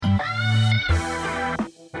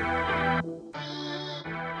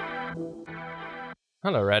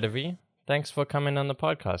Hello, Radavi. Thanks for coming on the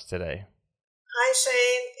podcast today. Hi,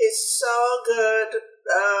 Shane. It's so good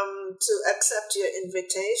to accept your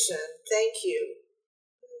invitation. Thank you.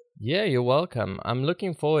 Yeah, you're welcome. I'm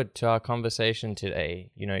looking forward to our conversation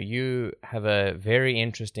today. You have a very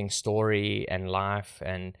interesting story and life,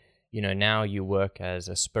 and, now you work as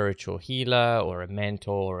a spiritual healer or a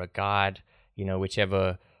mentor or a guide,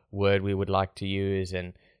 whichever word we would like to use.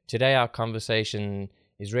 And today our conversation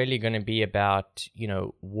is really going to be about,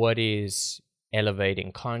 what is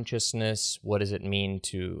elevating consciousness? What does it mean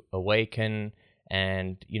to awaken?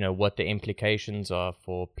 And, what the implications are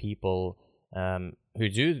for people who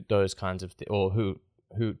do those kinds of or who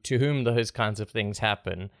to whom those kinds of things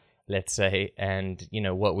happen, let's say, and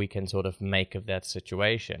what we can sort of make of that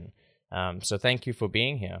situation. So thank you for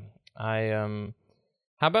being here.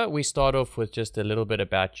 How about we start off with just a little bit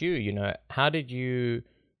about you? How did you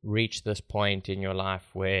reach this point in your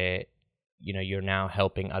life where you're now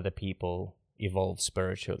helping other people evolve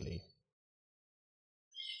spiritually?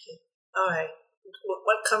 All right.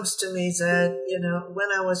 What comes to me is that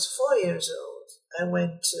when I was 4 years old, I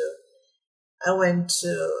went to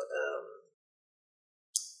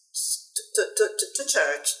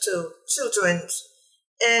church, to children's,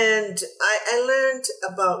 and I learned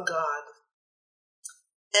about God.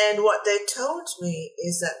 And what they told me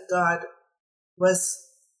is that God was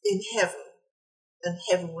in heaven, and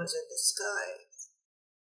heaven was in the sky.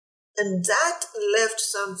 And that left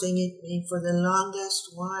something in me for the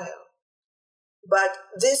longest while. But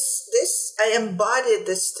this I embodied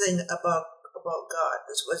this thing about God.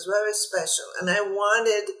 This was very special, and I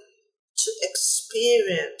wanted to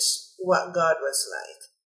experience what God was like.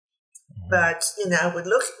 But I would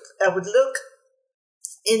look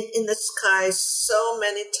in the sky so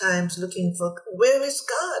many times, looking for, where is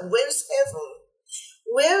God? Where is heaven?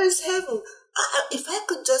 Where is heaven? If I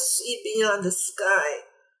could just see beyond the sky.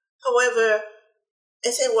 However, I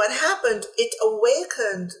think what happened, it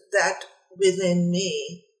awakened that within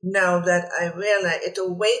me. Now that I realize, it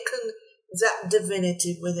awakened that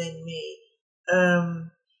divinity within me.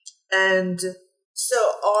 And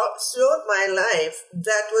so throughout my life,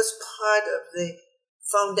 that was part of the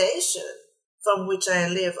foundation from which I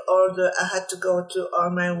live, although I had to go through all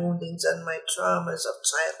my woundings and my traumas of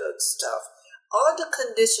childhood stuff. All the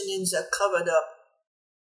conditionings that covered up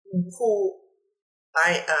who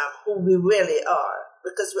I am, who we really are,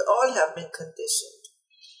 because we all have been conditioned.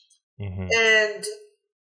 Mm-hmm. And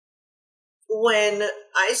when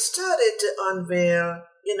I started to unveil,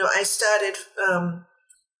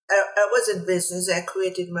 I was in business. I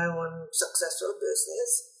created my own successful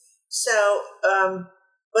business. So,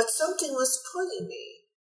 but something was pulling me.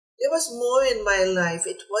 There was more in my life.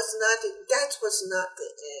 That was not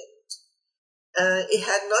the end. It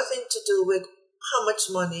had nothing to do with how much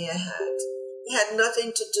money I had. It had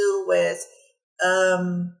nothing to do with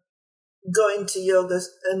going to yoga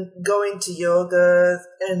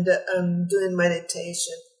and doing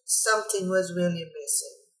meditation. Something was really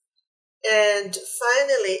missing. And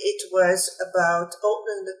finally, it was about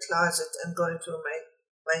opening the closet and going through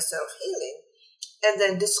my self-healing, and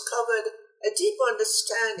then discovered a deep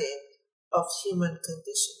understanding of human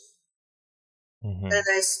conditioning. Mm-hmm. And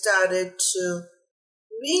I started to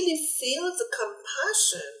really feel the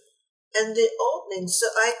compassion and the opening. So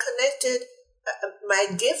I connected. My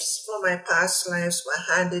gifts from my past lives were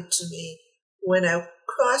handed to me when I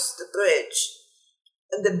crossed the bridge.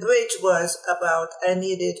 And the bridge was about, I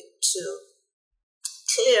needed to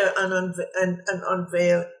clear and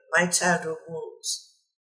unveil my childhood wounds.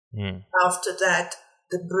 Mm. After that,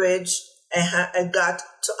 the bridge, I got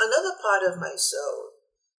to another part of my soul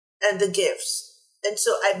and the gifts. And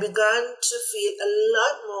so I began to feel a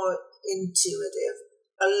lot more intuitive,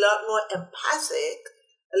 a lot more empathic,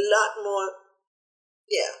 a lot more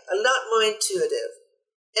intuitive.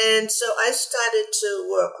 And so I started to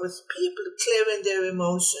work with people, clearing their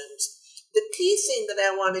emotions. The key thing that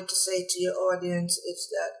I wanted to say to your audience is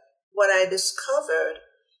that what I discovered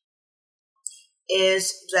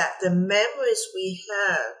is that the memories we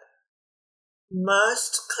have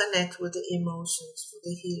must connect with the emotions for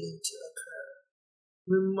the healing to occur.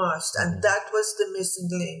 We must. And that was the missing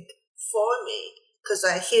link for me, because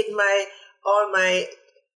I hid all my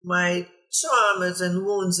traumas and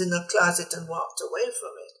wounds in a closet and walked away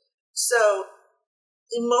from it. So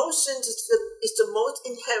emotions is the most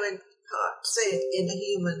inherent part, say, in a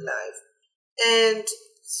human life. And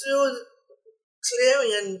through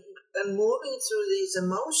clearing and moving through these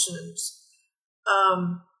emotions,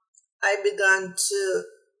 I began to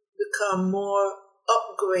become more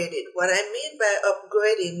upgraded. What I mean by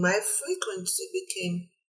upgrading, my frequency became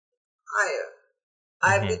higher.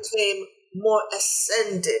 I became more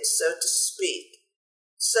ascended, so to speak.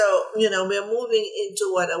 So, we're moving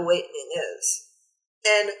into what awakening is.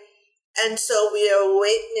 And so we are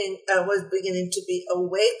awakening, was beginning to be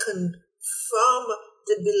awakened from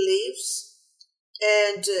the beliefs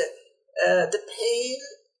and the pain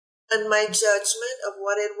and my judgment of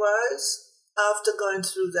what it was after going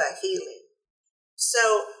through that healing.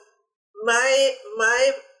 So my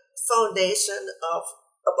foundation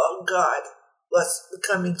about God was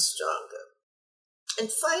becoming stronger. And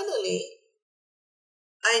finally,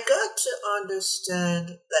 I got to understand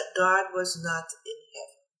that God was not in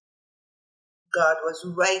heaven. God was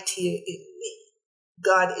right here in me.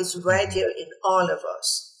 God is right here in all of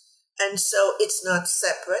us. And so it's not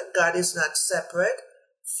separate. God is not separate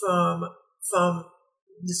from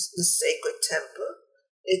the sacred temple.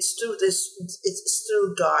 It's through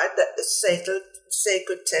God that the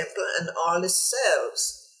sacred temple and all its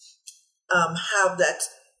cells have that.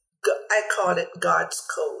 I call it God's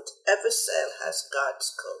code. Every cell has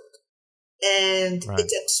God's code, and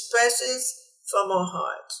it expresses from our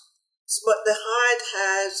heart. But the heart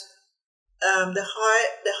has the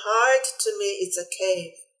heart to me is a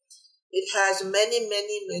cave. It has many,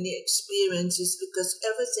 many, many experiences because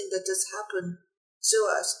everything that has happened to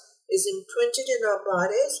us is imprinted in our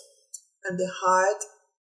bodies, and the heart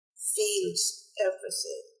feels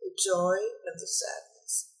everything, the joy and the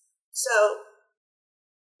sadness. So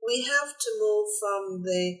we have to move from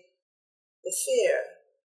the fear.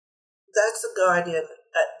 That's the guardian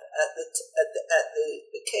at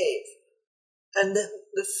the cave. And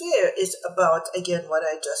the fear is about, again, what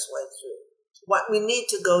I just went through. What we need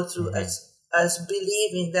to go through as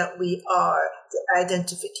believing that we are the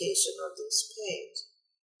identification of these pains.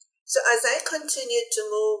 So as I continued to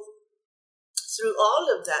move through all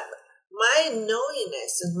of that, my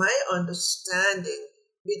knowingness and my understanding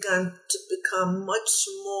began to become much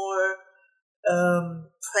more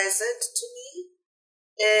present to me.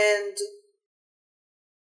 And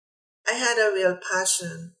I had a real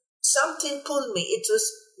passion. Something pulled me.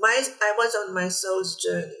 I was on my soul's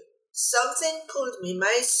journey. Something pulled me.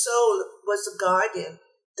 My soul was a guardian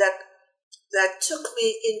that took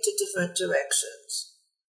me into different directions.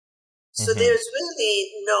 So there's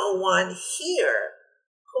really no one here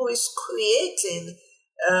who is creating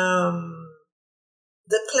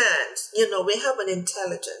the plans. We have an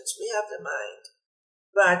intelligence, we have the mind.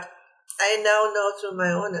 But I now know through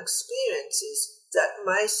my own experiences that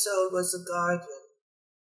my soul was a guardian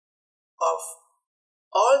of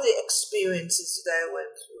all the experiences that I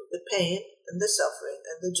went through, the pain and the suffering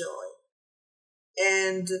and the joy.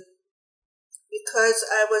 And because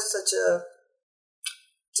I was such a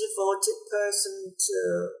devoted person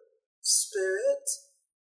to spirit,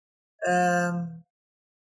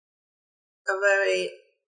 a very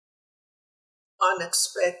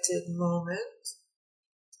unexpected moment.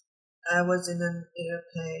 I was in an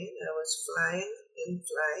airplane. I was flying in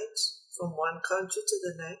flight from one country to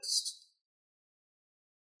the next.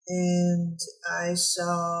 And I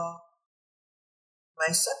saw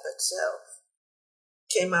my separate self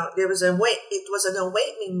came out. It was an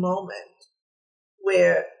awakening moment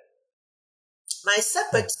where my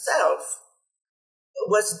separate self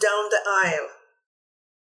was down the aisle.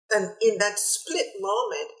 And in that split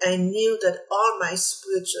moment, I knew that all my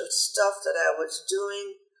spiritual stuff that I was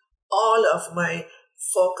doing, all of my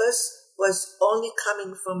focus was only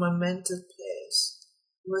coming from a mental place.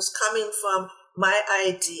 It was coming from my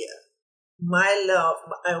idea, my love,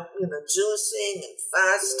 juicing and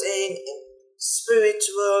fasting and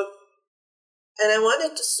spiritual. And I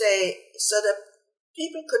wanted to say, so that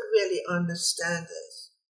people could really understand this.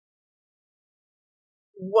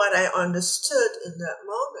 What I understood in that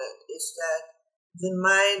moment is that the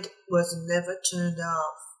mind was never turned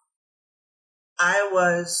off. I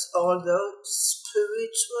was, although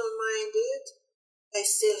spiritual minded, I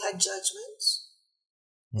still had judgments.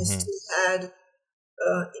 I still had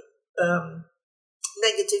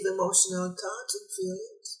negative emotional thoughts and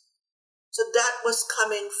feelings. So that was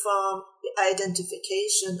coming from the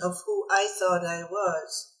identification of who I thought I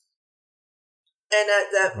was. And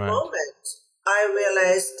at that moment, I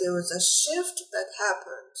realized there was a shift that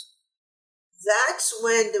happened. That's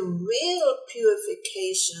when the real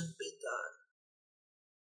purification began.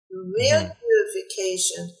 The real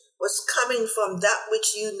purification was coming from that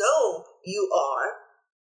which you know you are.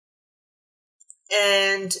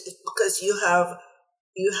 And because you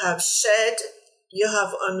have shed, you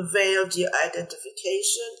have unveiled your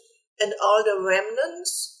identification, and all the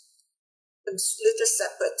remnants and little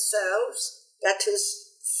separate selves that is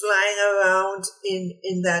flying around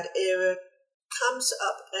in that area comes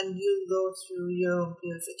up and you go through your own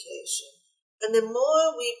purification. And the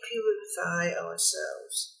more we purify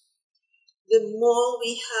ourselves, the more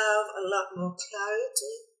we have a lot more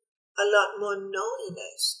clarity, a lot more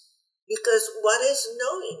knowingness. Because what is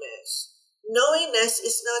knowingness? Knowingness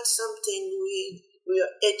is not something we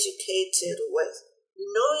are educated with.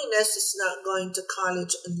 Knowingness is not going to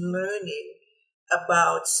college and learning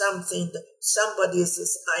about something that somebody's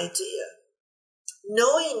idea.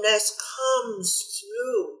 Knowingness comes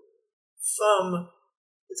through from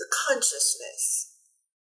the consciousness.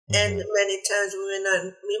 And many times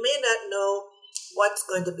we may not know what's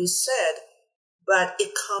going to be said, but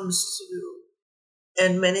it comes through.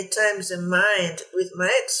 And many times the mind, with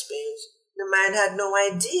my experience, the mind had no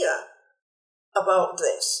idea about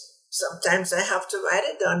this. Sometimes I have to write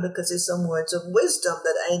it down because there's some words of wisdom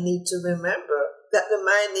that I need to remember, that the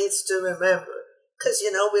mind needs to remember. Because,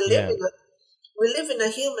 we live in a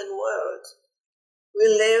human world. We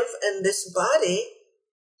live in this body,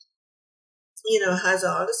 has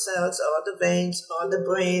all the cells, all the veins, all the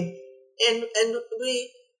brain, and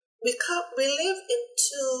we live in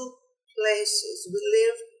two places. We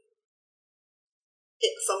live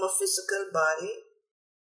from a physical body,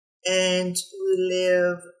 and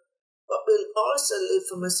but we also live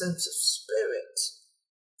from a sense of spirit,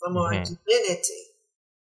 from our divinity.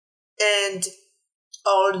 And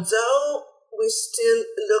although we still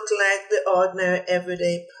look like the ordinary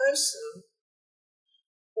everyday person,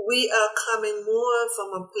 we are coming more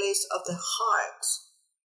from a place of the heart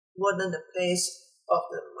more than a place of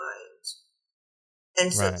the mind.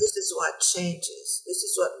 And so This is what changes. This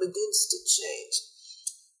is what begins to change.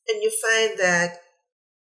 And you find that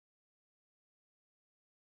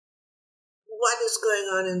what is going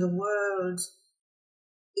on in the world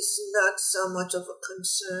is not so much of a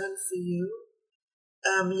concern for you.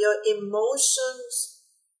 Your emotions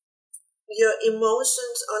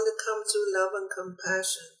only come through love and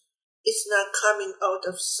compassion. It's not coming out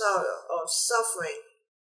of sorrow or suffering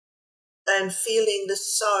and feeling the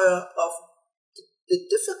sorrow of the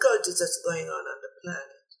difficulties that's going on the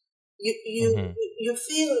planet. You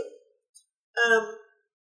feel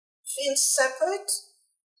separate,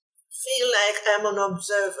 feel like I'm an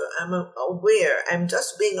observer, I'm aware, I'm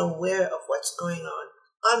just being aware of what's going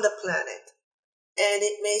on the planet. And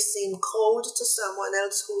it may seem cold to someone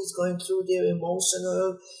else who is going through their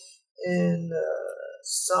emotional and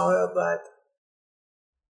sorrow, but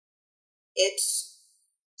it's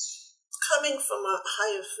coming from a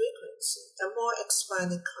higher frequency, a more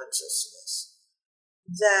expanded consciousness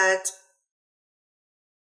that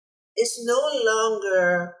is no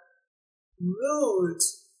longer ruled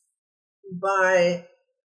by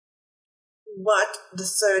what the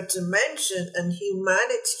third dimension and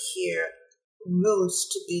humanity here rules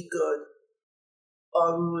to be good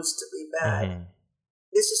or rules to be bad.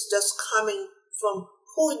 This is just coming from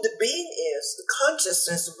who the being is, the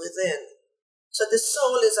consciousness within. So the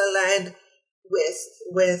soul is aligned with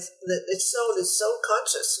the soul is soul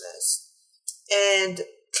consciousness and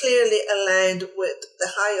clearly aligned with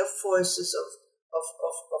the higher forces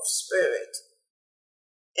of spirit.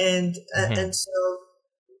 And and so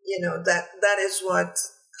that is what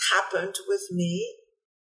happened with me.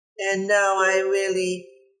 And now I really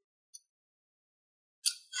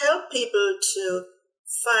help people to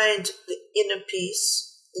find the inner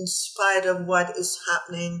peace in spite of what is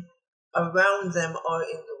happening around them or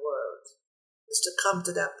in the world, is to come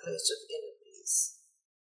to that place of inner peace.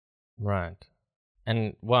 Right.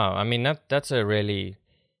 And wow, I mean, that's a really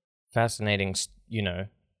fascinating,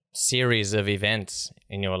 series of events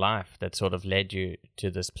in your life that sort of led you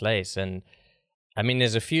to this place. And I mean,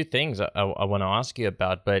 there's a few things I want to ask you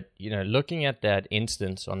about, but, looking at that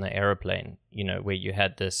instance on the airplane, where you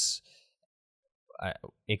had this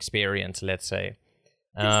experience, let's say,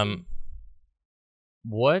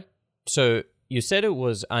 so you said it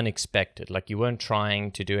was unexpected, like you weren't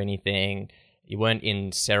trying to do anything, you weren't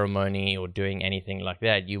in ceremony or doing anything like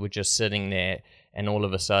that, you were just sitting there and all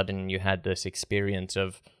of a sudden you had this experience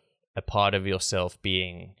of a part of yourself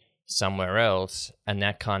being somewhere else, and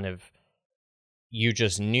that kind of, you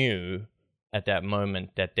just knew at that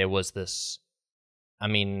moment that there was this,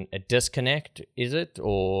 a disconnect, is it?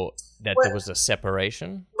 Or that there was a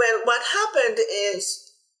separation? Well, what happened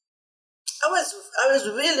is I was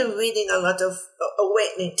really reading a lot of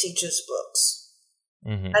awakening teachers' books.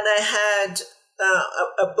 And I had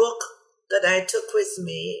a book that I took with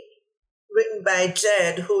me written by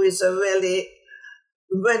Jed, who is a really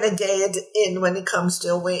renegade when it comes to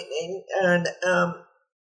awakening. And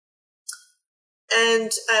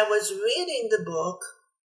I was reading the book,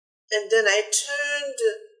 and then I turned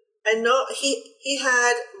I know he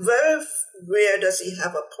had very rare does he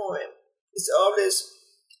have a poem. It's always,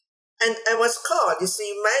 and I was called. You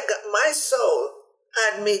see, my soul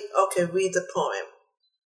had me. Okay, read the poem.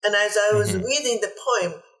 And as I was reading the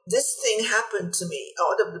poem, this thing happened to me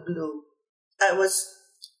out of the blue. I was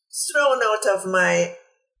thrown out of my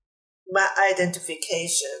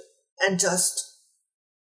identification and just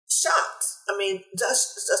shocked. I mean,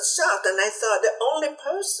 just shocked. And I thought the only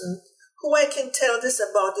person who I can tell this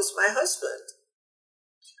about is my husband.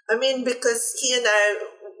 I mean, because he and I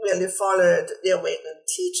really followed the awakened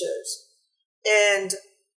teachers. And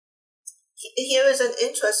here is an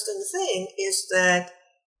interesting thing is that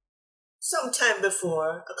sometime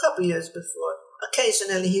before, a couple years before,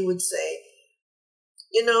 occasionally he would say,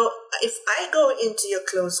 you know, if I go into your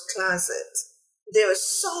clothes closet, there are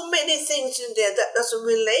so many things in there that doesn't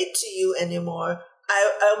relate to you anymore.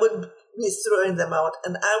 I would be throwing them out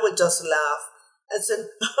and I would just laugh and say,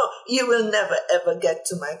 oh, you will never ever get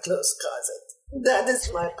to my clothes closet. That is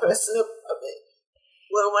my personal problem.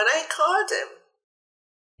 Well, when I called him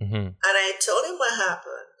and I told him what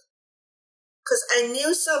happened, because I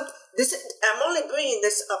knew I'm only bringing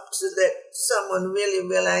this up so that someone really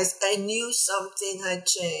realized I knew something had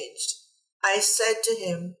changed. I said to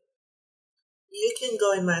him, you can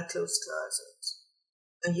go in my clothes closet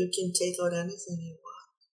and you can take out anything you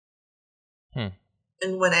want.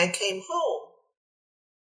 And when I came home,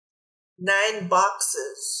 9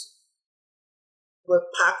 boxes were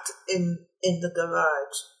packed in the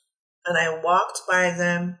garage. And I walked by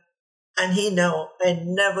them and I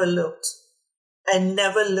never looked. And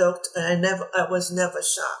I was never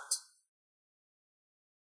shocked.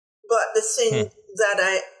 But the thing that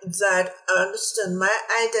I understood, my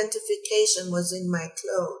identification was in my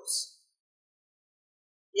clothes.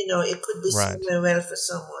 You know, it could be somewhere well for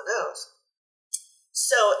someone else.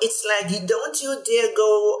 So it's like, don't you dare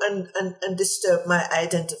go and disturb my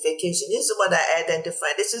identification. This is what I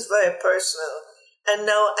identify. This is very personal. And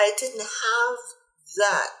now I didn't have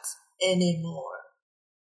that anymore.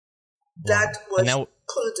 That was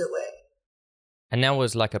pulled away. And that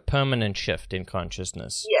was like a permanent shift in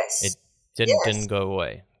consciousness. Yes. It didn't go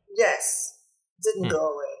away. Yes. Didn't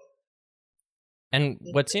go away. And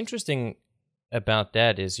what's interesting about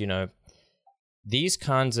that is, you know, these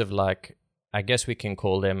kinds of like, I guess we can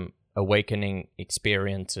call them awakening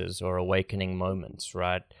experiences or awakening moments,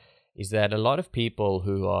 right? Is that a lot of people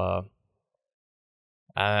who are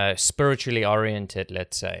spiritually oriented,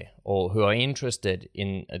 let's say, or who are interested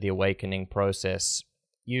in the awakening process,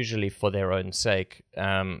 usually for their own sake,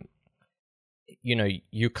 you know,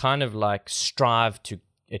 you kind of like strive to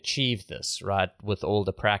achieve this, right? With all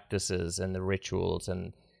the practices and the rituals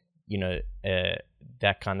and, you know,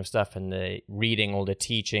 that kind of stuff, and the reading all the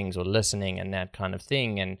teachings or listening and that kind of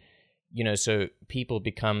thing. And, you know, so people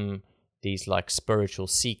become these like spiritual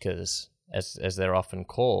seekers, as they're often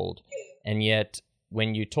called. And yet,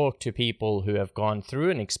 when you talk to people who have gone through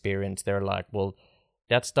an experience, they're like, well,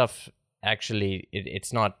 that stuff actually,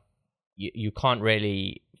 it's not, you can't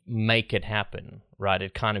really make it happen, right?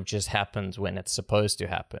 It kind of just happens when it's supposed to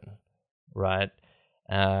happen, right?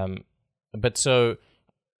 But so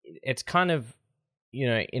it's kind of, you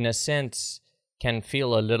know, in a sense, can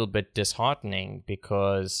feel a little bit disheartening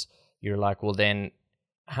because you're like, well, then,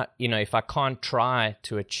 you know, if I can't try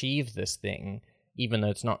to achieve this thing, even though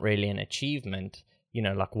it's not really an achievement, you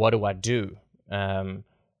know, like, what do I do?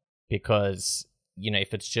 Because, you know,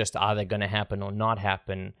 if it's just either going to happen or not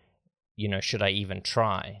happen, you know, should I even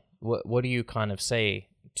try? What do you kind of say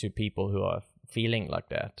to people who are feeling like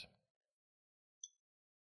that?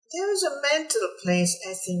 There is a mental place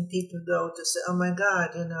I think people go to say, oh my God,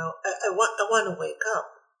 you know, I want to wake up.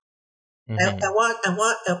 I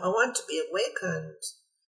want to be awakened.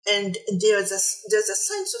 And there's a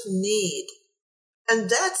sense of need. And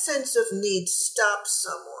that sense of need stops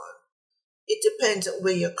someone. It depends on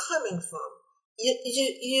where you're coming from.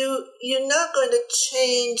 You're not going to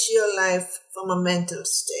change your life from a mental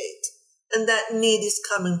state. And that need is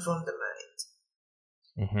coming from the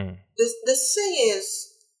mind. The thing is,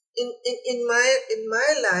 in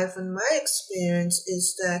my life and my experience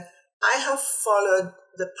is that I have followed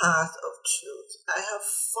the path of truth. I have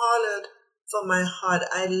followed from my heart.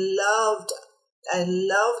 I loved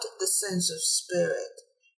the sense of spirit.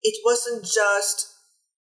 It wasn't just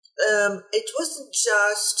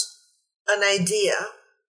an idea.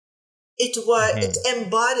 It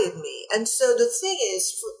embodied me. And so the thing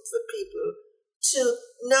is for people to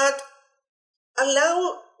not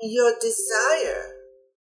allow your desire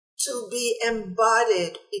to be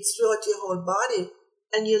embodied throughout your whole body,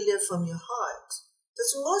 and you live from your heart.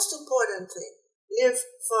 That's the most important thing. Live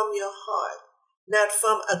from your heart. not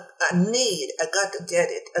from a need. I got to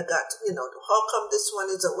get it. I got to, how come this one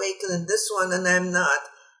is awakening this one and I'm not?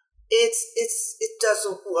 It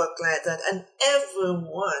doesn't work like that. And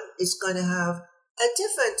everyone is going to have a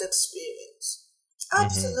different experience.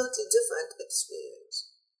 Absolutely different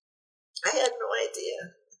experience. I had no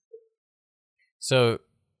idea. So,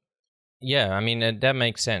 yeah, I mean, that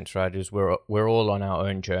makes sense, right? Is we're all on our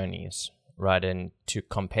own journeys, right? And to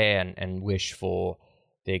compare and wish for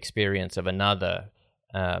the experience of another,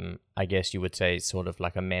 I guess you would say, sort of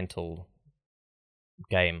like a mental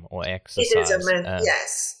game or exercise. It is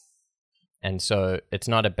yes. And so it's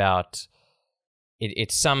not about,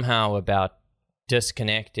 it's somehow about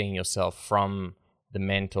disconnecting yourself from the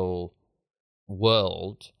mental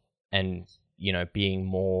world and, being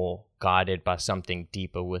more guided by something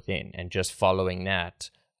deeper within and just following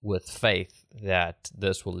that with faith that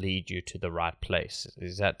this will lead you to the right place.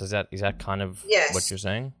 Is that kind of what you're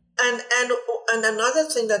saying? And another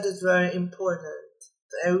thing that is very important,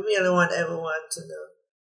 I really want everyone to know,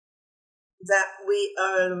 that we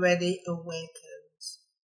are already awakened.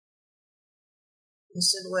 You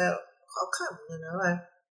said, well, how come?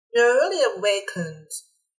 You're already awakened.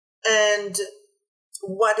 And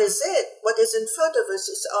what is it? What is in front of us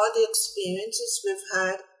is all the experiences we've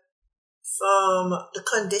had from the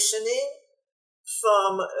conditioning,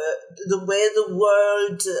 from the way the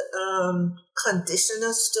world conditioned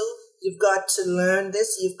us to. You've got to learn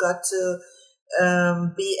this. You've got to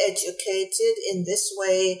be educated in this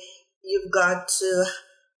way. You've got to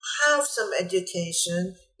have some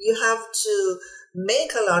education. You have to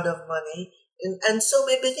make a lot of money. And so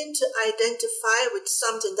we begin to identify with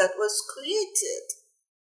something that was created.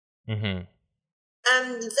 Mm-hmm.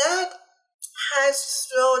 And that has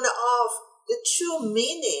thrown off the true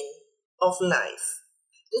meaning of life,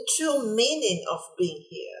 the true meaning of being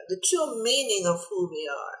here, the true meaning of who we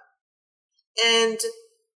are. And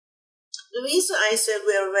the reason I said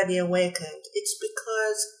we're already awakened, it's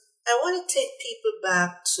because I want to take people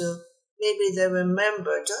back to maybe they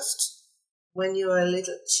remember just when you were a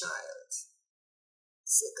little child.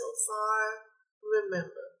 So go far,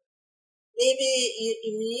 remember. Maybe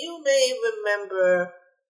you may remember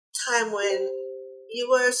time when you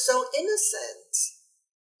were so innocent.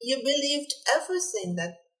 You believed everything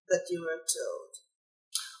that you were told.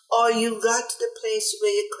 Or you got to the place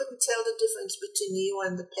where you couldn't tell the difference between you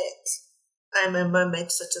and the pet. I remember I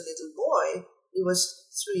met such a little boy. He was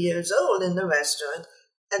 3 years old in the restaurant,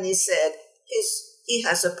 and he said he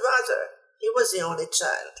has a brother. He was the only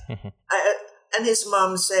child. And his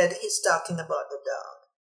mom said he's talking about the dog.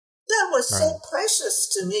 That was so precious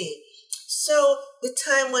to me. So the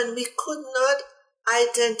time when we could not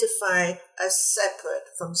identify as separate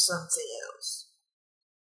from something else.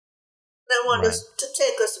 And I want us to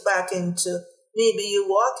take us back into, maybe you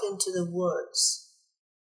walk into the woods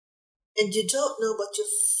and you don't know, but you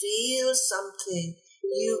feel something.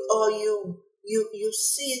 You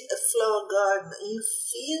see a flower garden and you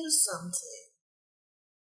feel something.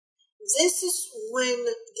 This is when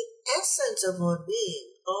the essence of our being,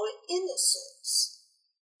 our innocence,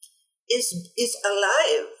 is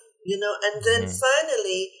alive, and then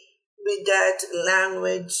finally we get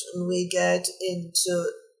language and we get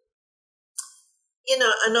into,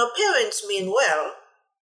 and our parents mean well,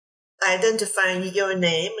 identifying your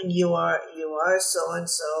name and you are so and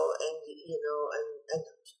so, and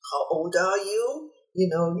how old are you? You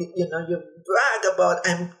brag about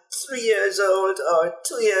I'm 3 years old or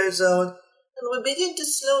 2 years old, and we begin to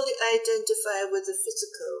slowly identify with the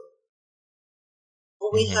physical.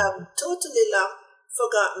 We have totally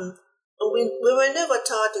forgotten, and we were never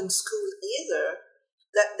taught in school either,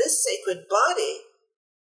 that this sacred body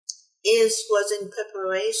was in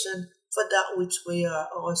preparation for that which we are,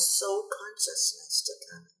 our soul consciousness to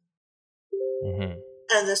come.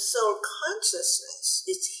 And the soul consciousness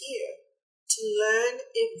is here to learn,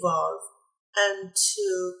 evolve, and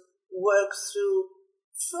to work through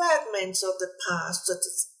fragments of the past that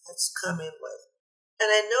it's come in with. And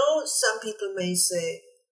I know some people may say,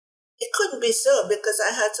 it couldn't be so because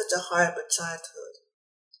I had such a horrible childhood.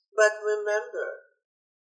 But remember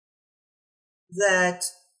that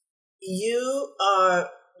you are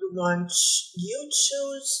the one, you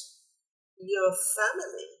choose your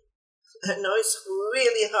family. I know it's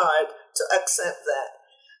really hard to accept that.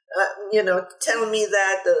 Tell me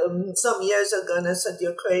that some years ago and I said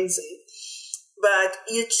you're crazy. But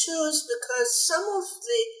you choose because some of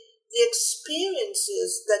the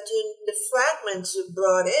experiences the fragments you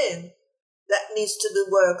brought in that needs to be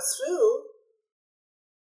worked through,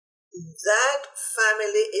 that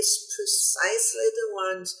family is precisely the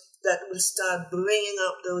ones that will start bringing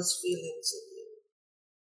up those feelings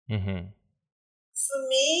in you. For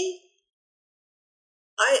me,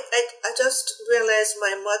 I just realized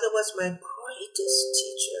my mother was my greatest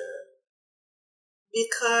teacher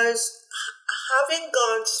because having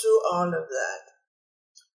gone through all of that,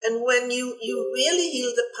 and when you really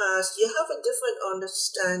heal the past, you have a different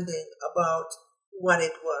understanding about what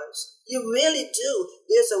it was. You really do.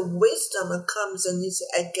 There's a wisdom that comes and you say,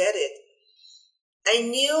 I get it. I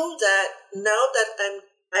knew that now that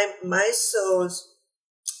my soul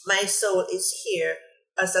is here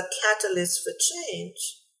as a catalyst for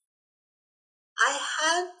change. I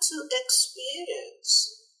had to experience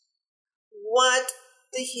what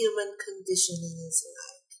the human conditioning is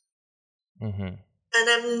like. Mm-hmm. And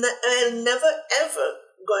I'm never ever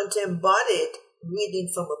going to embody it reading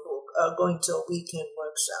from a book or going to a weekend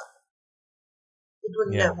workshop. It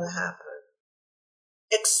will never happen.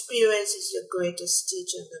 Experience is your greatest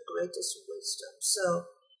teacher and the greatest wisdom.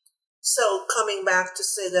 So coming back to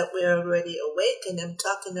say that we're already awakened, I'm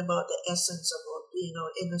talking about the essence of our being,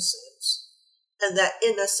 our innocence. And that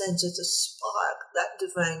innocence is a spark, that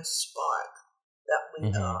divine spark that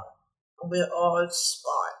we are. And we're all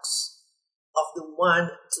sparks of the one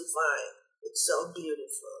divine. It's so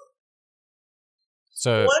beautiful.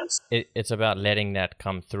 So it's about letting that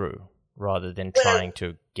come through rather than trying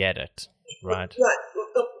to get it, right? Right.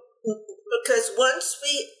 Because once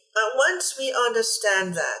we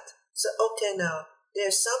understand that, so okay, now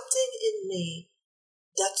there's something in me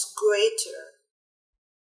that's greater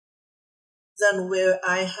than where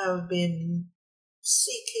I have been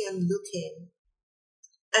seeking and looking.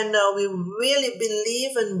 And now we really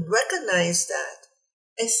believe and recognize that.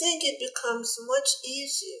 I think it becomes much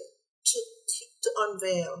easier to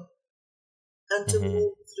unveil and to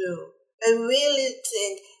move through. I really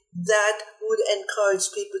think that would encourage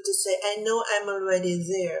people to say, I know I'm already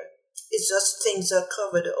there. It's just things are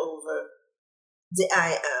covered over the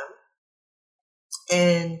I am.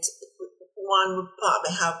 And one would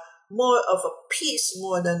probably have more of a peace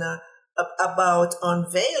more than about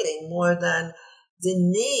unveiling, more than the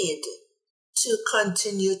need to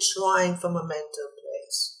continue trying from a mental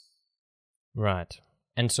place. Right.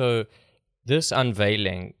 And so this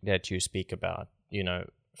unveiling that you speak about,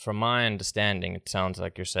 from my understanding, it sounds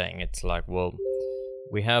like you're saying it's like, well,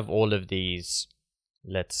 we have all of these,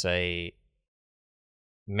 let's say,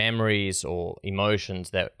 memories or emotions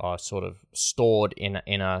that are sort of stored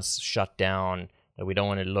in us, shut down, that we don't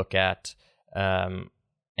want to look at,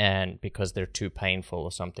 and because they're too painful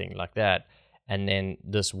or something like that. And then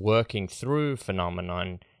this working through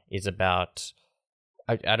phenomenon is about,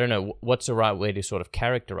 I don't know, what's the right way to sort of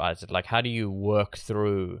characterize it? Like, how do you work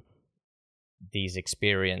through these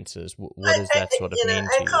experiences? What does that sort of mean to you?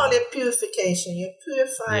 I call it purification. You're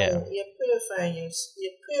purifying. You're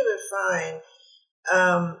purifying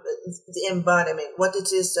the embodiment, what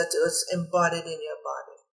it is that was embodied in your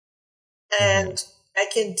body. And I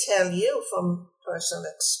can tell you from personal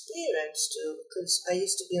experience too, because I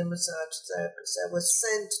used to be a massage therapist. I was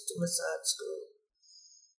sent to massage school.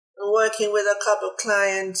 And working with a couple of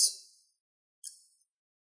clients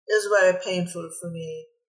is very painful for me.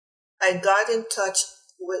 I got in touch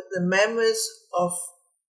with the memories of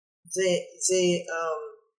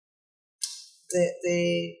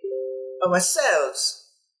our cells.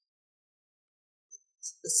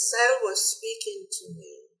 The cell was speaking to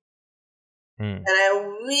me. And I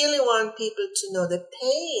really want people to know the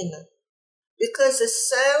pain, because the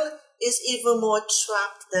cell is even more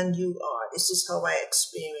trapped than you are. This is how I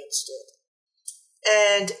experienced it.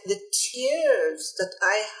 And the tears that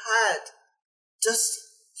I had, just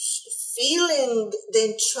feeling the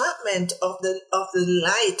entrapment of the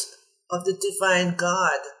light of the divine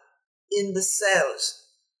God in the cells,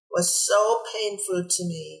 was so painful to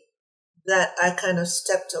me that I kind of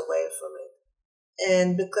stepped away from it.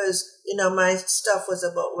 And because, my stuff was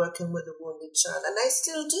about working with a wounded child, and I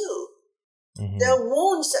still do. There are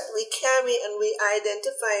wounds that we carry and we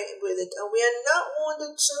identify with it, and we are not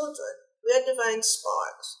wounded children. We are divine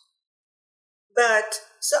sparks. But,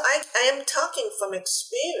 so I am talking from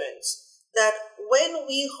experience that when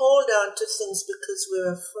we hold on to things because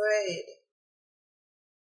we're afraid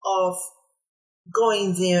of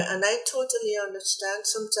going there, and I totally understand,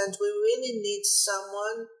 sometimes we really need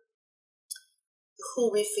someone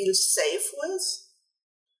who we feel safe with,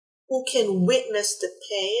 who can witness the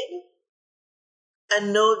pain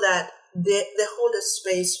and know that they hold a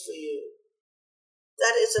space for you.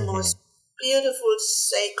 That is the most beautiful,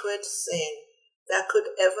 sacred thing that could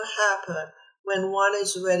ever happen when one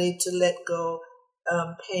is ready to let go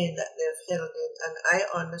pain that they've held in. And I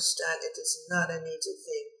understand it is not an easy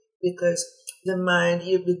thing, because the mind,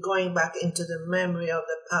 you'll be going back into the memory of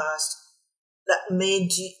the past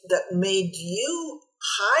that made you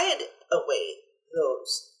hide away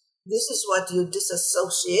those. This is what you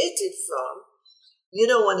disassociated from. You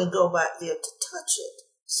don't want to go back there to touch it.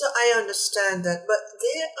 So I understand that. But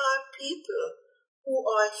there are people who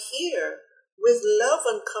are here with love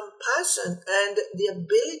and compassion and the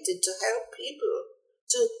ability to help people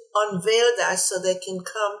to unveil that so they can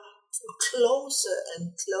come closer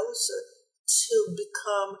and closer to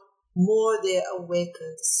become more their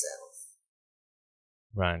awakened self.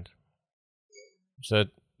 Right. So,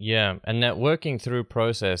 yeah. And that working through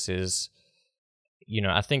process is,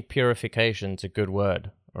 I think purification's a good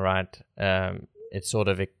word, right? It sort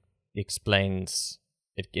of explains,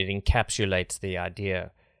 it encapsulates the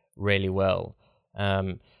idea really well.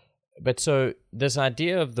 But so this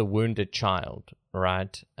idea of the wounded child,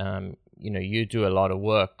 right? You do a lot of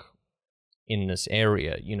work in this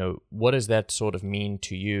area. What does that sort of mean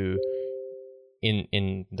to you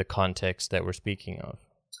in the context that we're speaking of?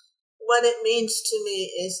 What it means to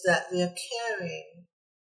me is that they're carrying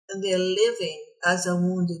and they're living as a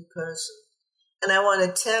wounded person. And I want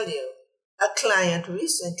to tell you, a client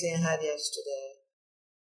recently I had yesterday,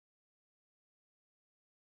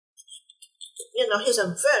 he's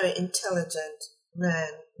a very intelligent man,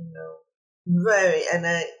 very, and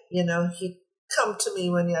he come to me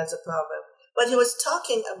when he has a problem. But he was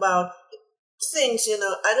talking about things,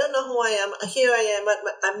 I don't know who I am. Here I am,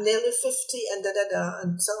 I'm nearly 50 and da-da-da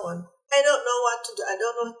and so on. I don't know what to do. I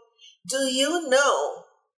don't know. Do you know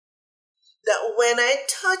that when I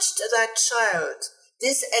touched that child,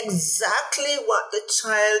 this is exactly what the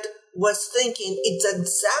child was thinking. It's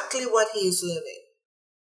exactly what he is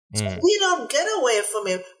living. We don't get away from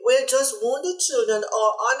it. We're just wounded children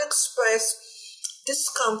or unexpressed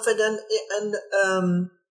discomfort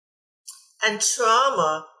and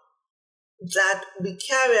trauma that we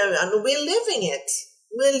carry around. We're living it.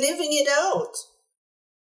 We're living it out.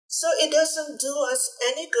 So it doesn't do us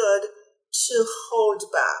any good to hold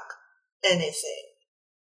back anything.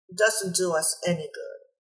 It doesn't do us any good.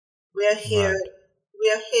 We're here. Right.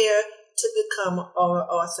 We're here to become our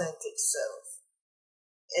authentic self.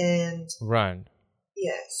 And right.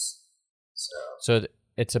 Yes. So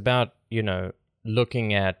it's about,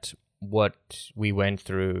 looking at what we went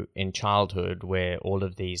through in childhood, where all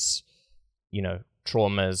of these,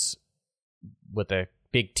 traumas with a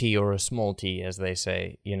big T or a small t, as they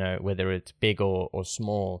say, whether it's big or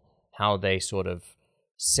small, how they sort of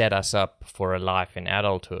set us up for a life in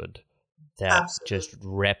adulthood that Absolutely. Just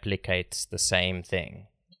replicates the same thing,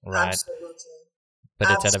 right? Absolutely.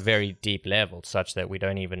 But it's at a very deep level, such that we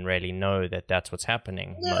don't even really know that that's what's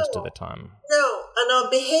happening most of the time. No, and our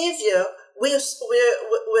behavior, we're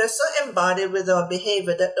so embodied with our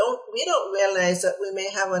behavior that we don't realize that we may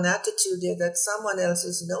have an attitude there that someone else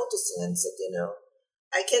is noticing and said,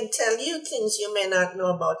 I can tell you things you may not know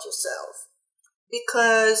about yourself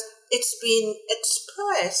because it's been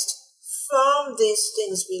expressed from these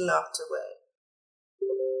things we locked away.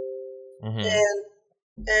 Mm-hmm.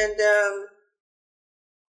 And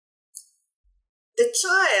the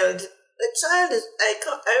child is,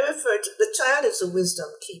 I refer to the child as a wisdom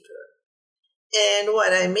keeper. And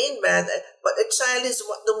what I mean by that, but the child is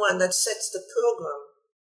the one that sets the program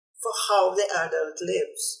for how the adult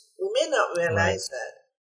lives. We may not realize that.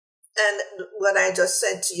 And what I just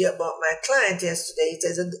said to you about my client yesterday, it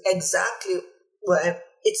is exactly what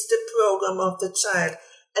it's the program of the child,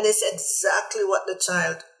 and it's exactly what the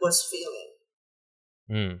child was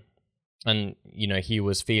feeling. And, he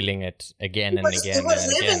was feeling it again and again. He was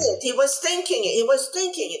living it. He was thinking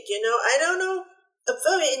it. I don't know, a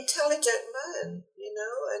very intelligent man, and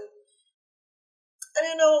I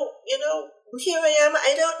don't know, here I am.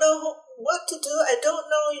 I don't know what to do. I don't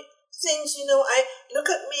know things, I look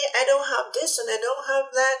at me, I don't have this and I don't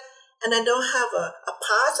have that, and I don't have a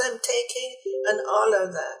path I'm taking, and all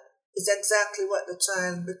of that is exactly what the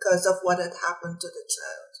child, because of what had happened to the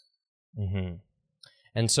child. Mm-hmm.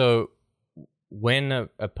 And so when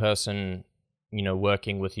a person,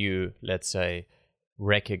 working with you, let's say,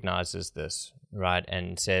 recognizes this, right,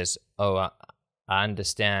 and says, oh, I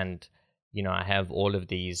understand, I have all of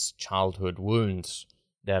these childhood wounds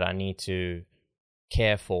that I need to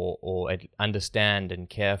care for or understand and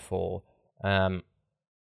care for,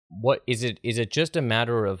 what is it? Is it just a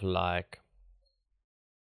matter of like,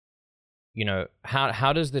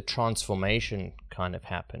 how does the transformation kind of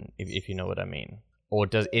happen, if you know what I mean? Or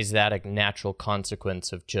is that a natural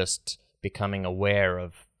consequence of just becoming aware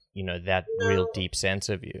of, that real deep sense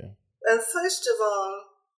of you? Well, first of all,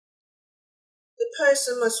 the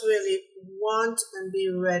person must really want and be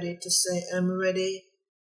ready to say, I'm ready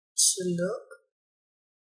to look.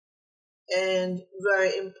 And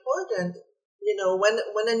very important,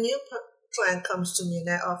 when a new client comes to me and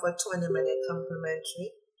I offer a 20-minute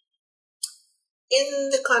complimentary, in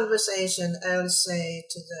the conversation, I'll say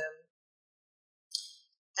to them,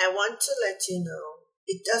 I want to let you know,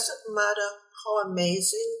 it doesn't matter how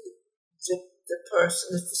amazing the person,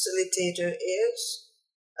 the facilitator is,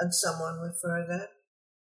 and someone refer them,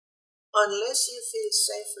 unless you feel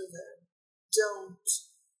safe with them, don't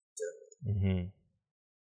do it. Mm-hmm.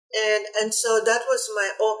 And so that was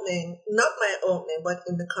my opening, not my opening, but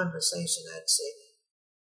in the conversation, I'd say,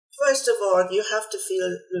 first of all, you have to feel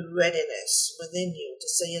the readiness within you to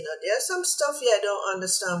say, there's some stuff here I don't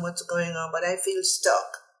understand what's going on, but I feel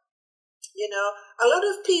stuck. A lot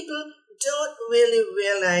of people don't really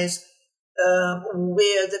realize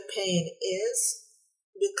where the pain is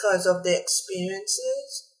because of their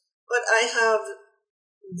experiences, but I have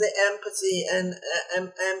the empathy and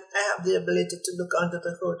I have the ability to look under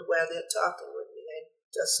the hood while they're talking with me and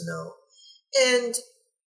just know. And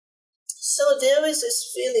so there is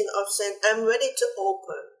this feeling of saying, I'm ready to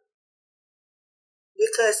open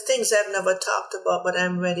because things I've never talked about, but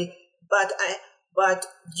I'm ready. But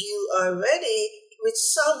you are ready with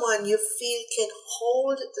someone you feel can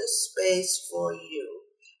hold the space for you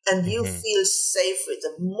and you feel safe with,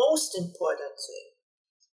 the most important thing.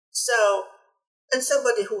 So, and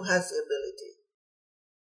somebody who has the ability.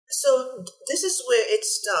 So this is where it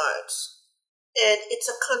starts. And it's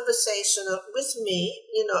a conversational with me,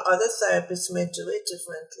 other therapists may do it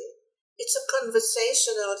differently. It's a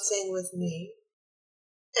conversational thing with me.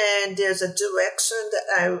 And there's a direction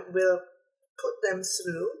that I will put them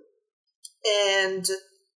through. And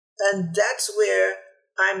that's where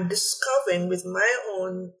I'm discovering with my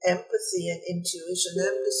own empathy and intuition,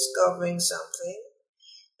 I'm discovering something.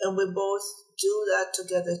 And we both do that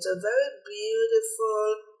together. It's a very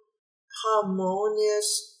beautiful,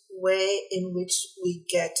 harmonious way in which we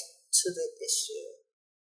get to the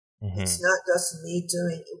issue. Mm-hmm. It's not just me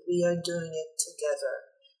doing it, we are doing it together.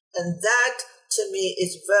 And that to me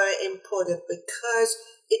is very important because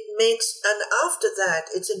it makes, and after that,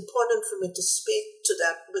 it's important for me to speak to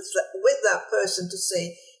that with that person to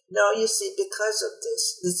say, now you see, because of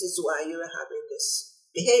this is why you're having this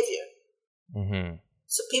behavior. Mm-hmm.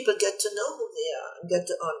 So people get to know who they are and get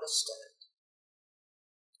to understand.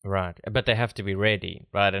 Right, but they have to be ready,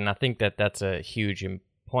 right? And I think that's a huge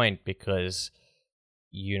point because,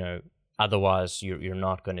 otherwise you're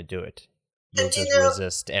not going to do it. You'll just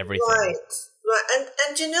resist everything. Right. And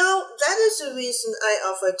that is the reason I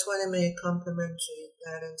offer 20-minute complimentary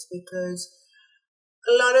guidance, because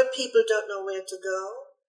a lot of people don't know where to go.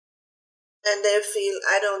 And they feel,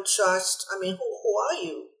 I don't trust, who are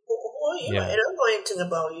you? Who are you? Yeah. I don't know anything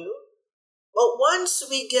about you. But once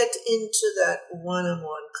we get into that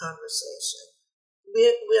one-on-one conversation,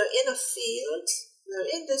 we're in a field, we're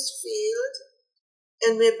in this field,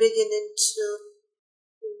 and we're beginning to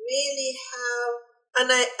really have,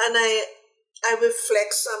 and I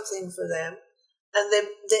reflect something for them, and they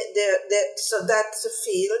so that's the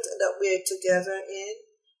field that we're together in,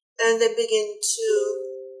 and they begin to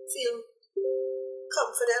feel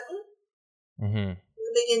comfortable,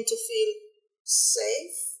 they begin to feel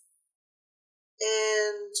safe.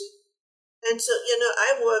 And so,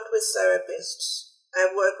 I work with therapists. I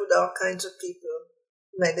work with all kinds of people,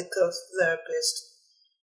 medical therapists.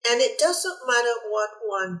 And it doesn't matter what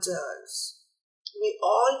one does. We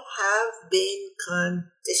all have been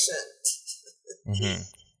conditioned. Mm-hmm.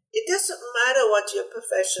 It doesn't matter what your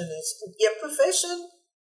profession is. Your profession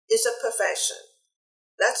is a profession.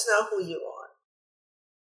 That's not who you are.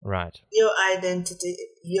 Right. Your identity,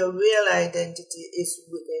 your real identity is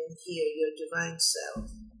within here, your divine self.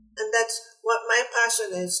 And that's what my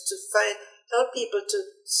passion is, to help people to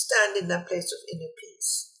stand in that place of inner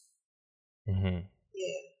peace. Mm-hmm.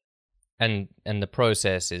 Yeah. And the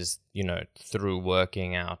process is, through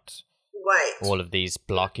working out all of these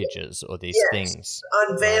blockages or these things.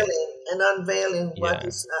 Unveiling what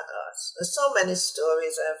is not us. There's so many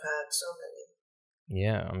stories I've had, so many.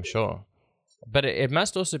 Yeah, I'm sure. But it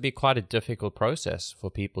must also be quite a difficult process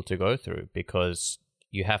for people to go through, because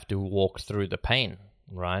you have to walk through the pain,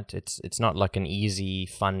 right? It's not like an easy,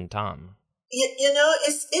 fun time.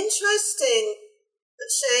 It's interesting,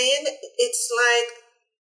 Shane. It's like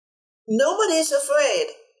nobody's afraid.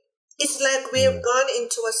 It's like we have gone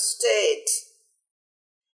into a state.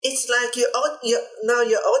 It's like you're out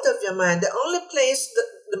of your mind. The only place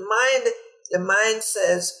the mind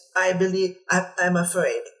says, I believe, I'm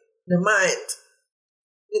afraid. The mind,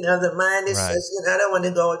 the mind says, I don't want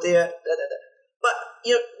to go there. Da, da, da. But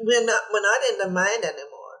we're not in the mind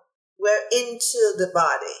anymore. We're into the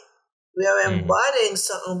body. We are embodying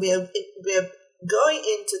something. going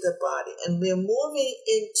into the body and we're moving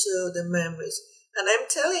into the memories. And I'm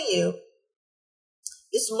telling you,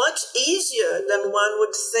 it's much easier than one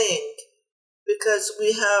would think because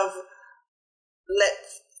we have let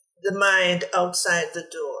the mind outside the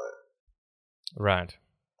door. Right.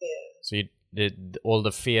 Yeah. So all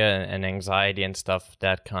the fear and anxiety and stuff,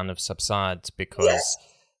 that kind of subsides because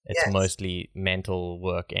it's mostly mental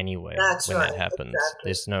work anyway. That's when right. that happens.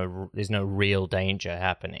 Exactly. There's no real danger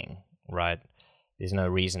happening, right? There's no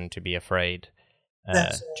reason to be afraid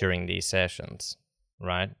during these sessions,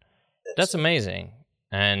 right? That's amazing.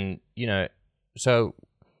 And, so,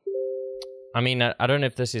 I mean, I don't know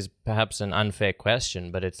if this is perhaps an unfair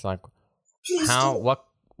question, but it's like,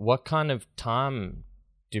 what kind of time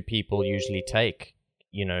do people usually take,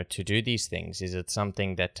 to do these things? Is it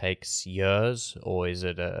something that takes years, or is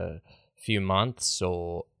it a few months,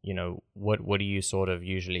 or, what do you sort of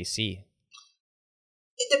usually see?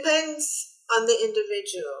 It depends on the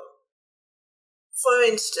individual. For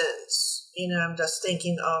instance, I'm just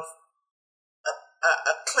thinking of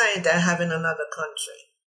a client I have in another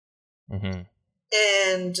country. Mm-hmm.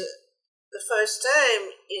 And the first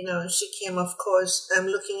time, she came, of course, I'm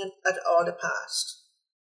looking at all the past.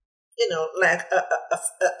 Like a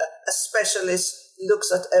specialist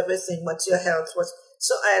looks at everything, what your health was.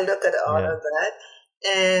 So I look at all of that.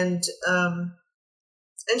 And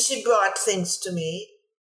she brought things to me.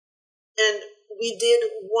 And we did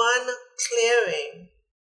one clearing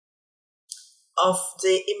of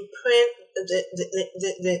the imprint,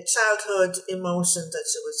 the childhood emotions that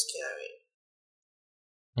she was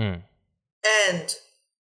carrying. And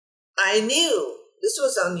I knew this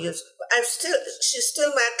was unusual. She's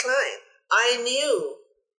still my client. I knew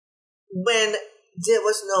when there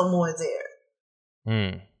was no more there.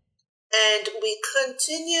 And we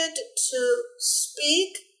continued to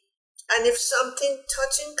speak. And if something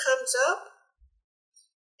touching comes up,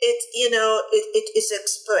 it is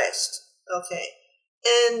expressed. Okay.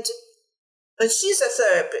 And she's a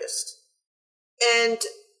therapist. And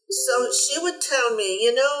so she would tell me,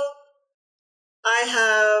 I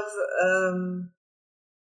have,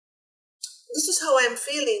 this is how I'm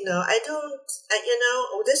feeling now.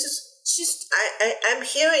 I'm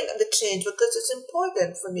hearing the change because it's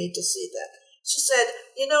important for me to see that. She said,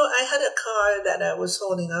 I had a car that I was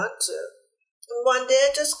holding on to. And one day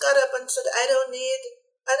I just got up and said, I don't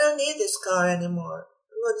need this car anymore.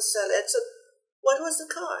 I'm going to sell it. So what was the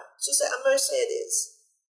car? She said, a Mercedes.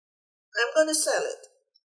 I'm going to sell it.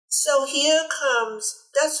 So here comes,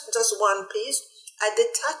 that's just one piece, a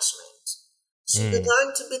detachment. She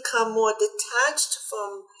began to become more detached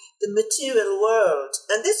from the material world.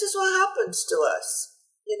 And this is what happens to us,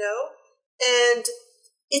 And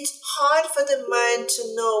it's hard for the mind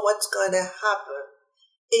to know what's going to happen.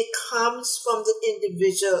 It comes from the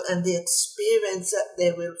individual and the experience that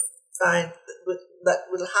they will find that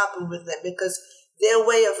will happen with them, because their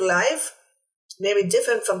way of life may be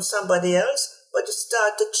different from somebody else, but you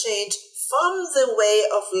start to change from the way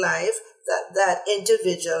of life that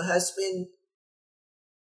individual has been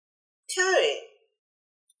carrying.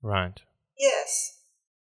 Right. Yes.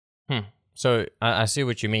 So I see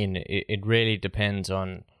what you mean. It really depends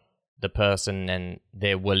on the person and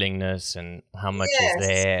their willingness and how much is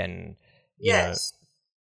there, and you know,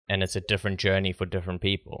 and it's a different journey for different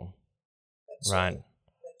people. That's right.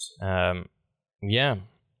 Yeah.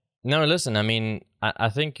 No, listen, I mean, I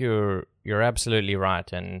think you're absolutely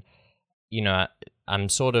right. And, I'm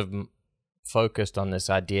sort of focused on this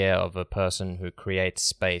idea of a person who creates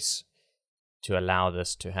space to allow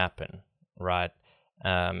this to happen, right?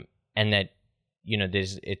 And that,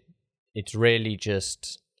 it's really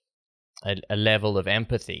just a level of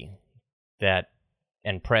empathy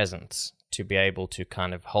and presence to be able to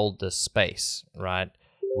kind of hold this space, right?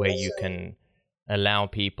 Where you can allow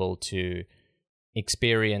people to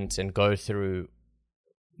experience and go through,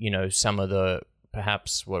 some of the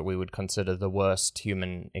perhaps what we would consider the worst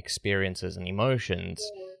human experiences and emotions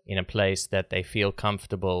in a place that they feel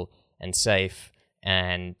comfortable and safe,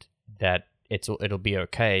 and that it'll be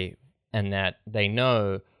okay, and that they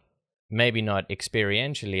know, maybe not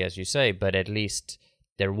experientially as you say, but at least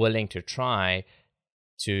they're willing to try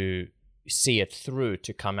to see it through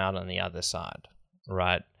to come out on the other side,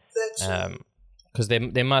 right? Because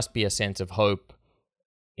there must be a sense of hope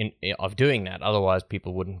of doing that. Otherwise,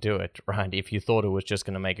 people wouldn't do it, right? If you thought it was just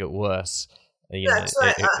going to make it worse,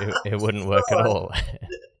 it wouldn't work at all.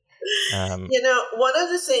 One of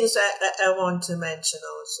the things I want to mention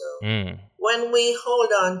also, when we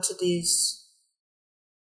hold on to these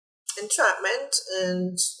entrapment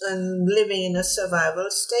and living in a survival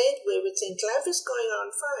state where we think life is going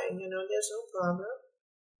on fine, there's no problem.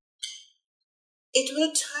 it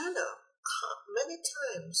will turn up many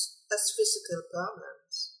times as physical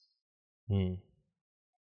problems. Mm.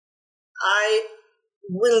 I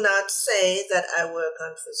will not say that I work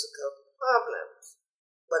on physical problems,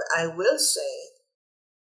 but I will say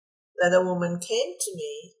that a woman came to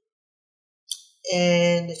me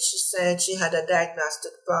and she said she had a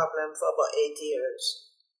diagnostic problem for about 8 years.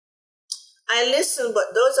 I listened,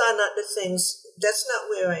 but those are not the things, that's not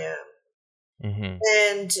where I am. Mm-hmm.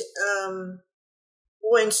 And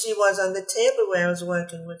when she was on the table where I was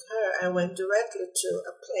working with her, I went directly to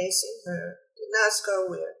a place in her, didn't ask her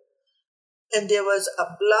where. And there was a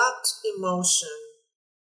blocked emotion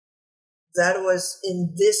that was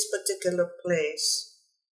in this particular place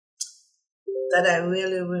that I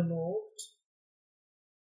really removed.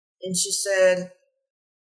 And she said,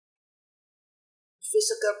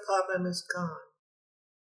 physical problem is gone.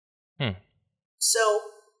 So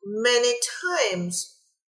many times,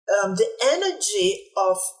 the energy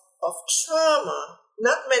of trauma,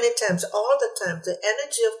 not many times, all the time, the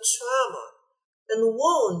energy of trauma and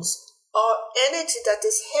wounds are energy that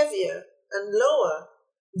is heavier and lower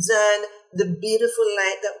than the beautiful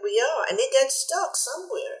light that we are. And it gets stuck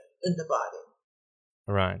somewhere in the body.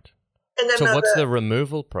 Right. And so what's the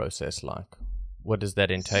removal process like? What does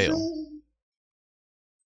that entail?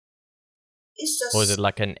 It's just, or is it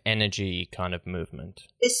like an energy kind of movement?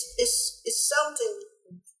 It's something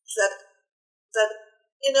that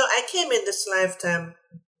I came in this lifetime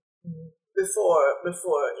before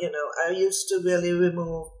I used to really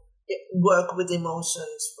work with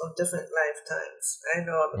emotions from different lifetimes. I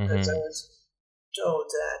know because I was told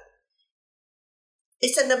that.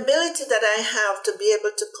 It's an ability that I have to be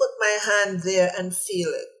able to put my hand there and feel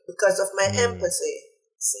it because of my empathy.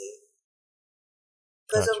 See?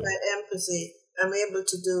 Because of my empathy, I'm able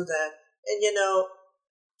to do that. And,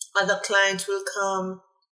 other clients will come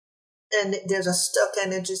and there's a stuck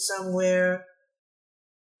energy somewhere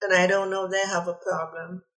and I don't know they have a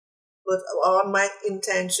problem. But all my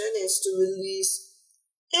intention is to release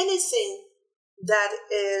anything that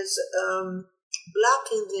is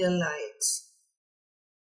blocking their light.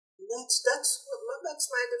 That's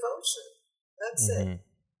my devotion. That's it.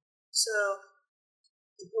 So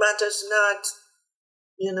it matters not,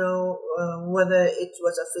 whether it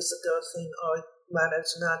was a physical thing or it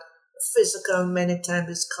matters not. Physical many times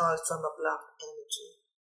is caused from a blocked energy.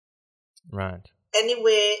 Right.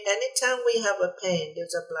 Anyway, anytime we have a pain,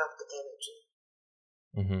 there's a blocked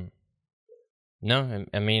energy. No,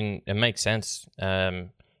 I mean, it makes sense.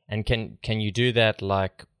 And can you do that,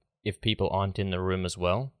 like, if people aren't in the room as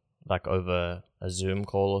well? Like over a Zoom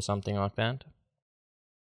call or something like that?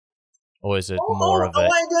 Or is it more of an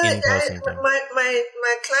in-person thing?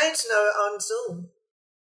 My clients now are on Zoom.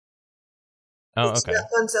 Okay.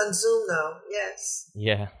 It's on Zoom now, yes.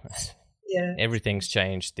 Yeah. Yeah. Everything's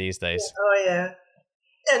changed these days. Yeah. Oh, yeah.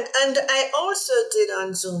 And I also did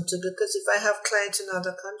on Zoom too, because if I have clients in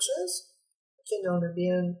other countries, I can only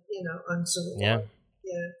be on Zoom. Yeah.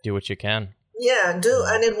 Yeah. Do what you can. Yeah, do.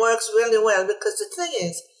 And it works really well because the thing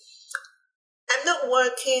is, I'm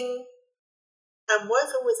working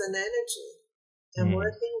with an energy. I'm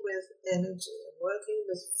working with energy. I'm working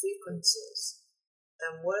with frequencies.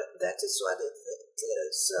 That is what it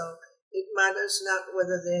is. So it matters not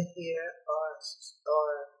whether they're here or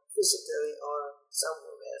physically or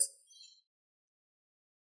somewhere else.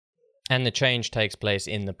 And the change takes place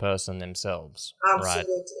in the person themselves.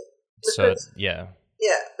 Absolutely. Right? So, yeah.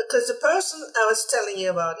 Yeah, because the person I was telling you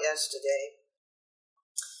about yesterday,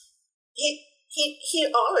 he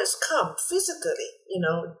always come physically,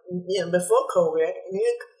 before COVID.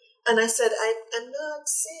 And I said, I'm not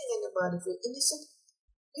seeing anybody. And he said,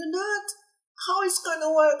 you're not? How is it going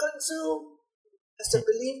to work on Zoom? I said,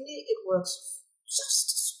 believe me, it works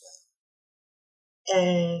just as well.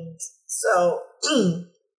 And so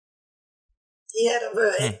he had a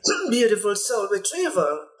very beautiful soul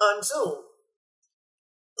retrieval on Zoom.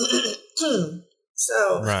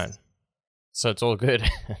 So right. So it's all good.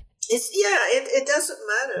 It doesn't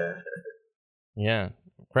matter. Yeah.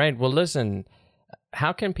 Great. Well, listen,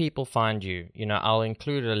 how can people find you? I'll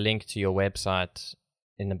include a link to your website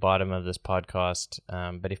in the bottom of this podcast.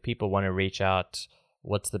 But if people want to reach out,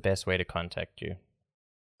 what's the best way to contact you?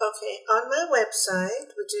 Okay, on my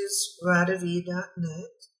website, which is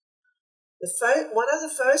radhav.net, one of the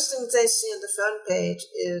first things they see on the front page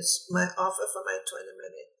is my offer for my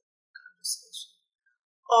 20-minute conversation.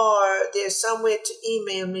 Or there's some way to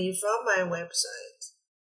email me from my website.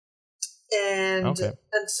 And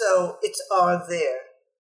so it's all there.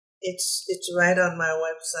 It's right on my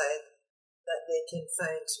website that they can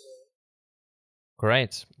find me.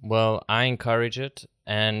 Great. Well, I encourage it.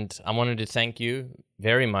 And I wanted to thank you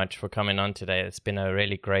very much for coming on today. It's been a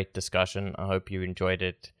really great discussion. I hope you enjoyed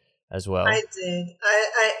it as well. I did.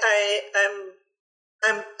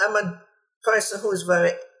 I'm a person who's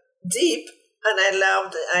very deep, and I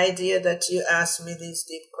love the idea that you asked me these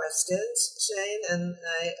deep questions, Shane. And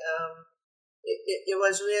it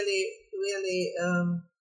was really, really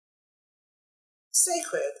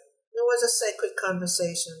sacred. It was a sacred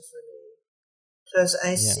conversation for me, because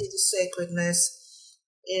I see the sacredness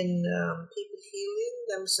in people healing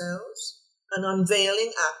themselves and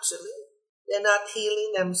unveiling. Actually, they're not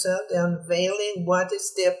healing themselves; they're unveiling what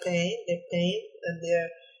is their pain and their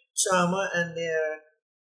trauma and their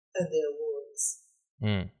wounds.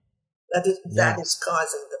 That is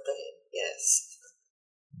causing the pain. Yes.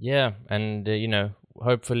 Yeah, and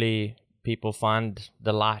hopefully people find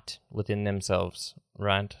the light within themselves,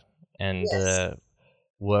 right? And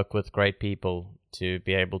work with great people to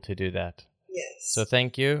be able to do that. Yes. So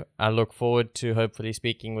thank you. I look forward to hopefully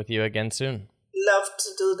speaking with you again soon. Love to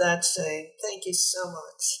do that, Shane. Thank you so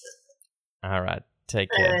much. All right. Take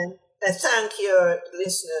care. And I thank your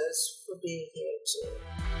listeners for being here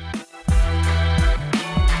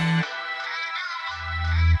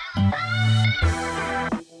too.